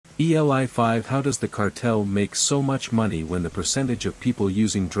ELI 5 How does the cartel make so much money when the percentage of people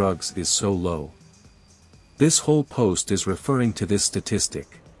using drugs is so low? This whole post is referring to this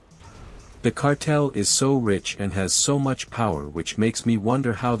statistic. The cartel is so rich and has so much power, which makes me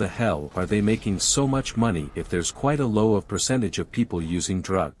wonder how the hell are they making so much money if there's quite a low of percentage of people using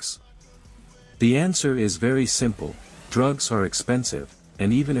drugs. The answer is very simple: drugs are expensive,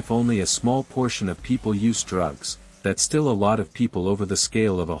 and even if only a small portion of people use drugs, that's still a lot of people over the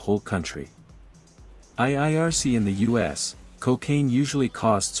scale of a whole country. IIRC in the US, cocaine usually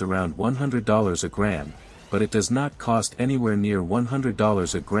costs around $100 a gram, but it does not cost anywhere near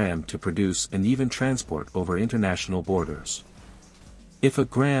 $100 a gram to produce and even transport over international borders. If a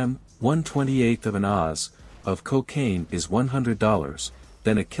gram, 1/28 of an oz, of cocaine is $100,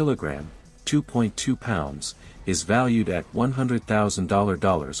 then a kilogram, 2.2 pounds, is valued at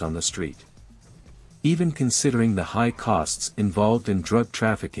 $100,000 on the street. Even considering the high costs involved in drug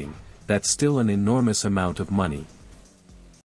trafficking, that's still an enormous amount of money.